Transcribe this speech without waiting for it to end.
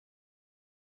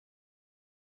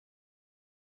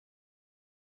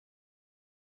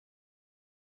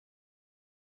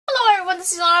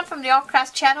this is Yolanda from the All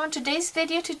Crafts channel. In today's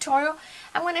video tutorial,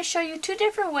 I'm going to show you two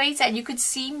different ways that you could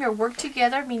seam your work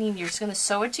together, meaning you're just going to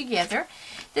sew it together.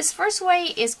 This first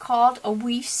way is called a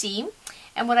weave seam,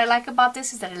 and what I like about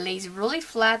this is that it lays really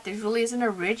flat. There really isn't a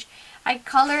ridge. I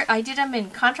did them in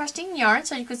contrasting yarn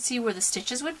so you could see where the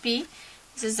stitches would be.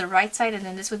 This is the right side and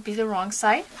then this would be the wrong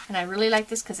side, and I really like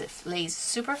this because it lays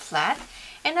super flat.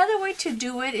 Another way to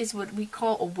do it is what we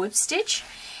call a whip stitch.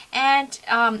 And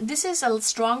this is a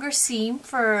stronger seam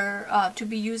for to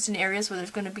be used in areas where there's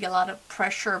going to be a lot of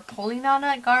pressure pulling on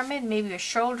a garment, maybe a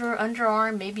shoulder,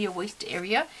 underarm, maybe a waist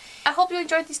area. I hope you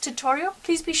enjoyed this tutorial.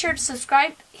 Please be sure to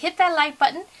subscribe, hit that like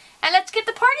button, and let's get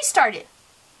the party started.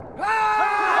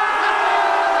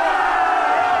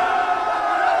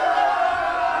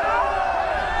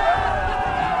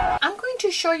 I'm going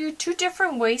to show you two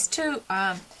different ways to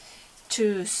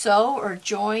sew or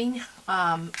join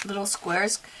little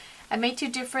squares. I made two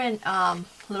different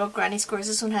little granny squares.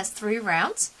 This one has 3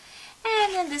 rounds,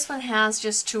 and then this one has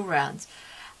just 2 rounds.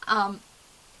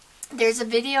 There's a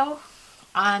video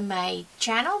on my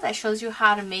channel that shows you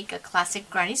how to make a classic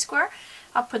granny square.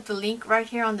 I'll put the link right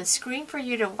here on the screen for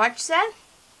you to watch that,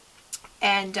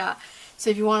 and so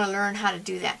if you want to learn how to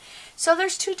do that. So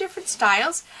there's 2 different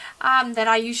styles that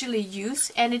I usually use,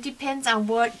 and it depends on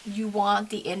what you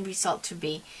want the end result to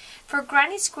be. For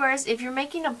granny squares, if you're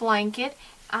making a blanket,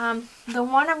 the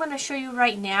one I'm going to show you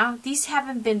right now, these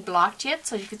haven't been blocked yet,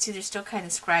 so you can see they're still kind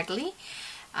of scraggly.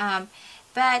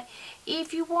 But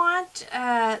if you want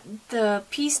the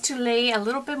piece to lay a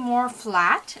little bit more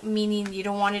flat, meaning you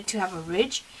don't want it to have a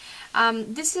ridge,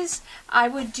 I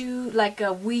would do like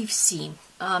a weave seam.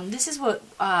 This is what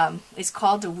is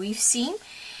called a weave seam,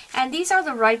 and these are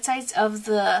the right sides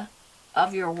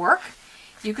of your work.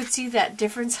 You could see that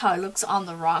difference how it looks on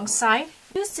the wrong side.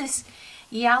 Use this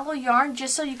yellow yarn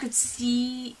just so you could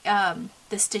see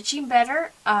the stitching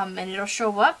better, and it'll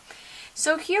show up.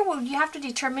 So here what you have to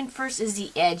determine first is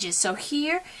the edges. So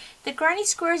here, the granny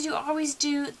squares, you always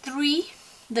do 3.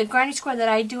 The granny square that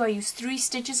I do, I use 3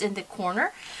 stitches in the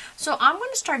corner. So I'm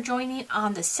going to start joining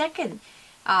on the second.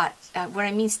 When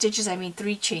I mean stitches, I mean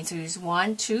 3 chains. So use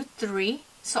 1, 2, 3.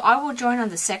 So I will join on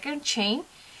the second chain.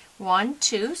 1,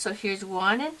 2. So here's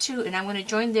 1 and 2, and I'm going to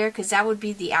join there because that would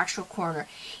be the actual corner.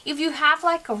 If you have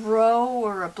like a row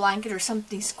or a blanket or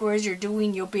something squares you're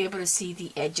doing, you'll be able to see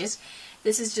the edges.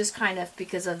 This is just kind of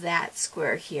because of that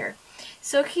square here.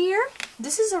 So here,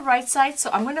 this is the right side,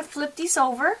 so I'm going to flip these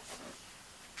over,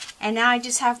 and now I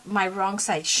just have my wrong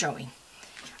side showing.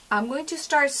 I'm going to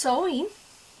start sewing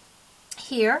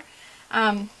here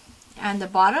on the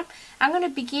bottom. I'm going to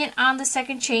begin on the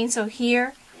second chain. So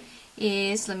here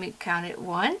is, let me count it,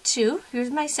 1, 2.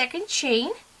 Here's my second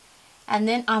chain, and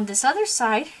then on this other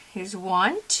side, here's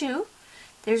 1, 2.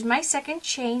 There's my second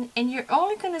chain, and you're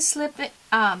only going to slip it,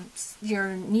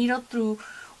 your needle through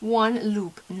 1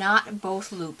 loop, not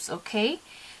both loops, okay?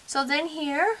 So then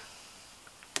here,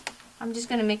 I'm just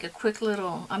going to make a quick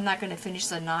little, I'm not going to finish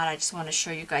the knot, I just want to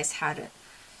show you guys how to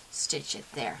stitch it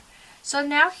there. So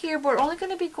now here, we're only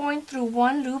going to be going through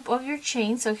 1 loop of your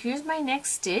chain. So here's my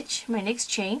next stitch, my next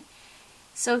chain.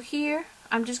 So here,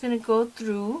 I'm just going to go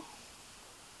through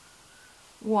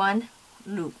 1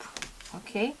 loop,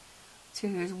 okay? So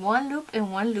here's 1 loop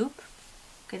and 1 loop.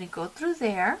 I'm going to go through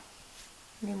there.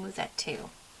 Let me move that tail.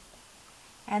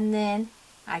 And then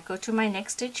I go to my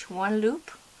next stitch, 1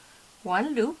 loop,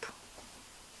 1 loop.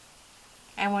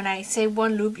 And when I say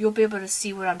 1 loop, you'll be able to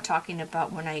see what I'm talking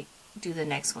about when I do the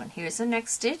next one. Here's the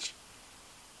next stitch.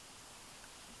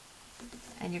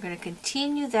 And you're going to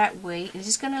continue that way. It's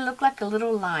just going to look like a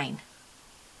little line.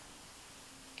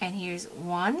 And here's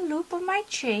 1 loop of my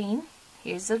chain.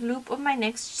 Here's the loop of my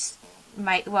next,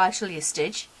 well, actually a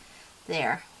stitch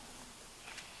there.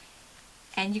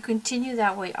 And you continue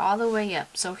that way all the way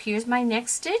up. So here's my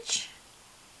next stitch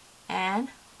and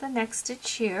the next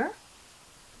stitch here.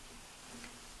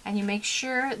 And you make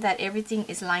sure that everything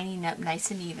is lining up nice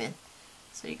and even.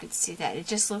 So you can see that. It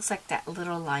just looks like that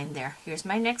little line there. Here's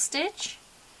my next stitch,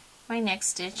 my next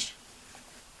stitch.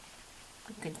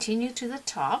 Continue to the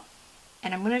top.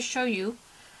 And I'm going to show you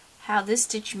how this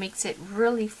stitch makes it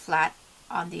really flat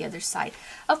on the other side.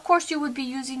 Of course, you would be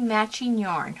using matching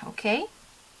yarn, okay?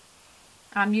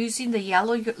 I'm using the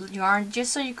yellow yarn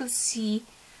just so you can see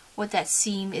what that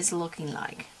seam is looking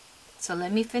like. So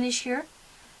let me finish here,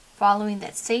 following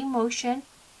that same motion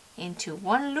into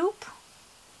 1 loop,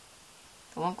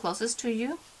 the one closest to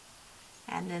you,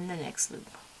 and then the next loop.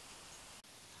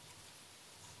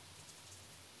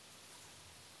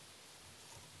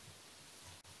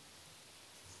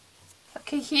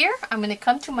 Okay, here I'm going to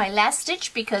come to my last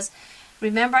stitch because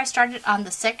remember I started on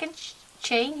the second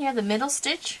chain here, the middle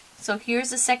stitch. So here's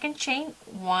the second chain,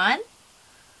 1,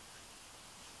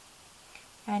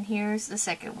 and here's the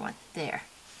second one there.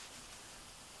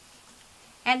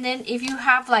 And then if you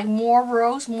have like more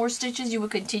rows, more stitches, you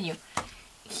would continue.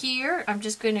 Here, I'm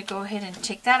just going to go ahead and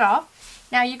take that off.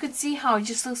 Now you can see how it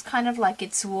just looks kind of like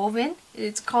it's woven.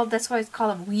 It's called, that's why it's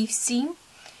called a weave seam.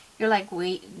 You're like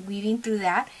weaving through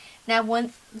that. Now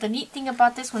the neat thing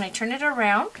about this, when I turn it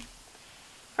around,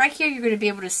 right here you're going to be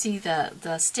able to see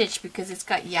the stitch because it's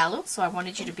got yellow, so I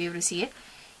wanted you to be able to see it.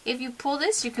 If you pull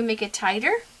this, you can make it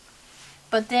tighter,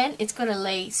 but then it's going to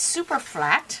lay super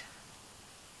flat.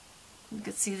 You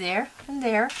can see there and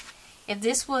there. If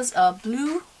this was a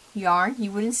blue yarn, you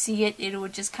wouldn't see it. It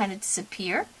would just kind of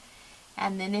disappear.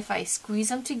 And then if I squeeze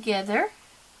them together,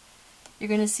 you're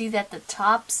going to see that the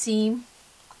top seam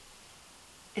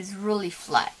is really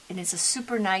flat. And it's a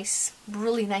super nice,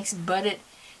 really nice butted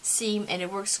seam. And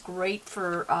it works great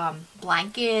for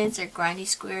blankets or granny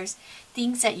squares.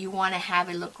 Things that you want to have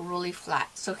it look really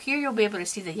flat. So here you'll be able to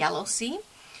see the yellow seam.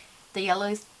 The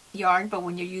yellow yarn, but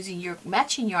when you're using your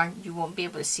matching yarn, you won't be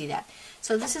able to see that.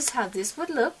 So this is how this would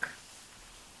look,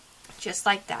 just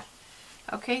like that.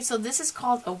 Okay, so this is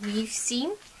called a weave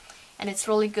seam, and it's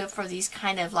really good for these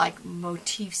kind of like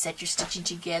motifs that you're stitching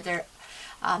together,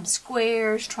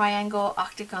 squares, triangle,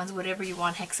 octagons, whatever you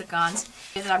want, hexagons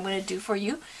that I'm going to do for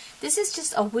you. This is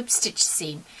just a whip stitch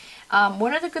seam.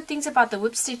 One of the good things about the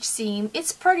whip stitch seam,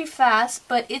 it's pretty fast,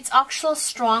 but it's actually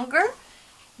stronger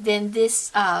than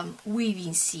this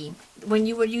weaving seam. When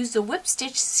you would use the whip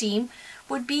stitch seam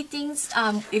would be things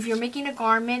if you're making a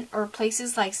garment or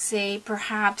places like, say,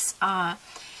 perhaps on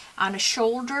a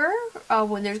shoulder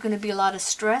when there's going to be a lot of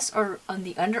stress, or on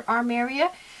the underarm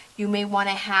area, you may want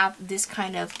to have this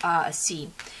kind of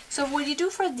seam. So what you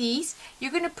do for these,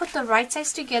 you're going to put the right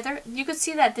sides together. You can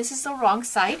see that this is the wrong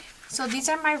side, so these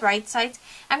are my right sides.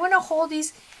 I'm going to hold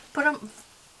these, put them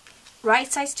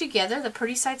right sides together, the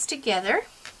pretty sides together,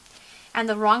 and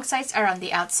the wrong sides are on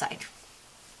the outside.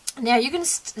 Now you're going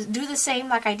to do the same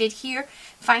like I did here.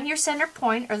 Find your center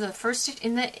point, or the first stitch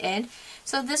in the end.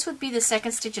 So this would be the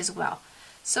second stitch as well.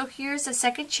 So here's the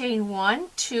second chain, 1,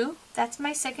 2, that's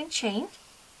my second chain.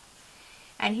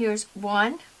 And here's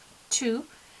 1, 2,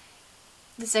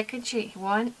 the second chain,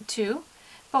 1, 2.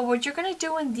 But what you're going to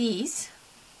do in these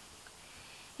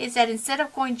is that instead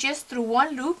of going just through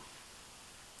one loop,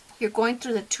 you're going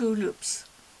through the 2 loops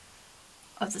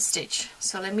of the stitch.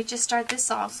 So let me just start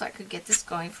this off so I could get this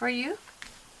going for you,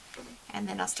 and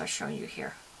then I'll start showing you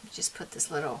here. Just put this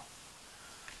little,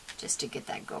 just to get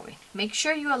that going. Make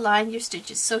sure you align your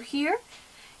stitches. So here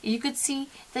you could see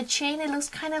the chain, it looks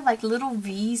kind of like little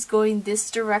V's going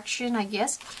this direction, I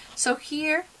guess. So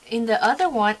here in the other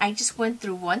one, I just went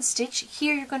through one stitch.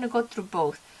 Here you're going to go through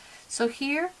both. So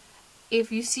here,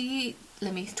 if you see,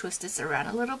 let me twist this around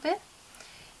a little bit.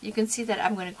 You can see that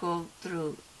I'm going to go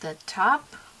through the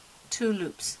top 2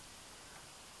 loops.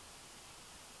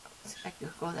 So I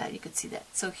could go that, you could see that.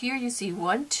 So here you see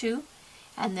 1, 2,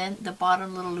 and then the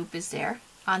bottom little loop is there.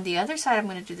 On the other side, I'm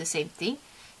going to do the same thing.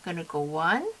 I'm going to go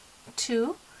 1,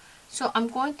 2. So I'm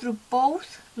going through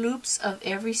both loops of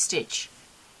every stitch.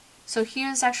 So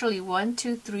here's actually 1,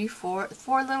 2, 3, 4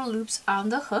 little loops on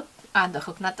the hook, not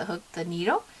the hook, the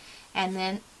needle. And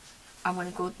then I'm going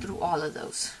to go through all of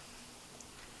those.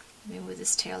 Let me move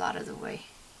this tail out of the way.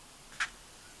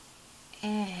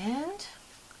 And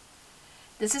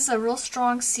this is a real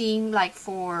strong seam, like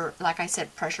for, like I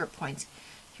said, pressure points.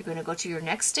 You're going to go to your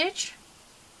next stitch,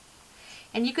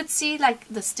 and you could see like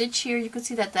the stitch here, you could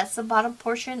see that that's the bottom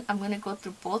portion. I'm going to go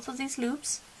through both of these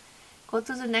loops, go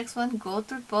through the next one, go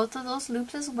through both of those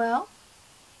loops as well.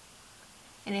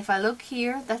 And if I look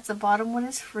here, that's the bottom one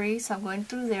is free, so I'm going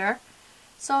through there.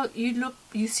 So you look,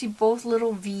 you see both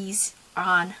little V's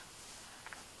on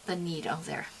the needle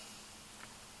there.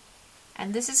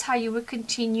 And this is how you would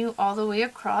continue all the way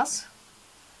across.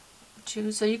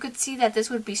 So you could see that this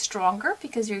would be stronger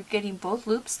because you're getting both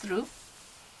loops through.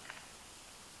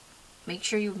 Make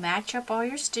sure you match up all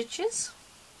your stitches.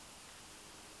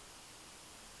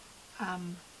 I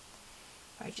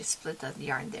just split the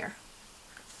yarn there.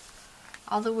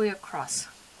 All the way across.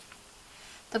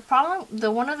 The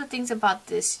problem, one of the things about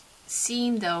this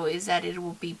seam though is that it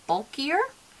will be bulkier,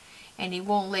 and it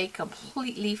won't lay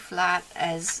completely flat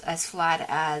as flat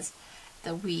as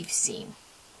the weave seam.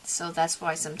 So that's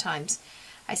why sometimes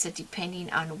I said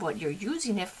depending on what you're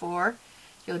using it for,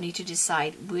 you'll need to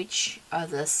decide which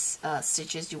of the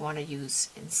stitches you want to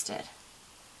use instead.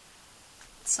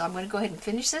 So I'm going to go ahead and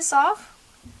finish this off,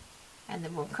 and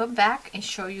then we'll come back and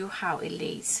show you how it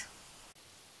lays.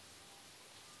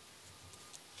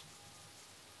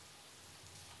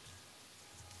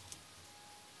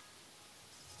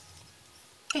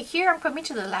 Okay, here I'm coming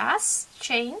to the last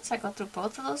chain, so I go through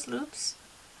both of those loops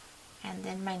and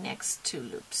then my next 2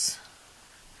 loops.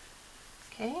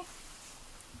 Okay,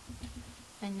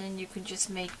 and then you can just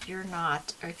make your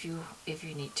knot, or if you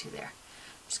need to there.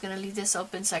 I'm just going to leave this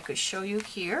open so I could show you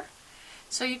here.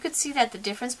 So you could see that the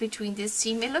difference between this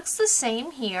seam, it looks the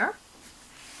same here,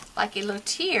 like it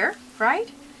looked here, right?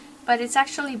 But it's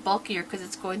actually bulkier because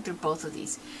it's going through both of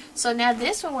these. So now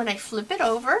this one, when I flip it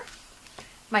over,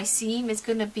 my seam is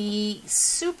going to be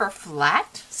super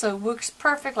flat, so it works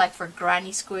perfect like for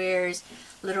granny squares,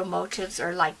 little motifs,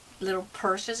 or like little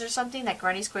purses or something, like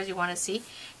granny squares you want to see.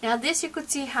 Now this, you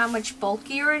could see how much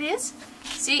bulkier it is.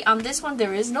 See, on this one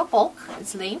there is no bulk,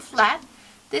 it's laying flat.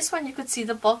 This one you could see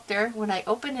the bulk there. When I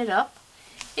open it up,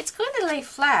 it's going to lay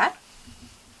flat.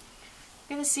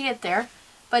 You're going to see it there,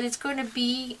 but it's going to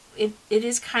be, it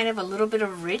is kind of a little bit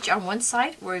of ridge on one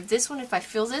side, where this one, if I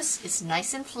feel this, it's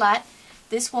nice and flat.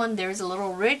 This one, there's a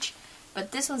little ridge,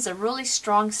 but this one's a really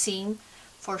strong seam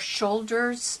for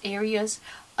shoulders areas,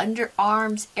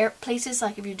 underarms, places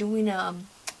like if you're doing a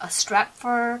strap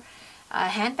for a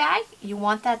handbag, you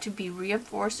want that to be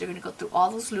reinforced. You're going to go through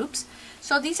all those loops.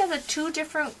 So these are the two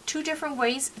different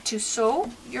ways to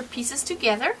sew your pieces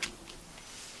together.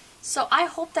 So I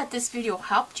hope that this video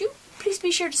helped you. Please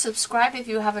be sure to subscribe if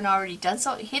you haven't already done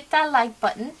so. Hit that like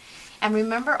button, and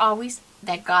remember always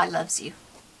that God loves you.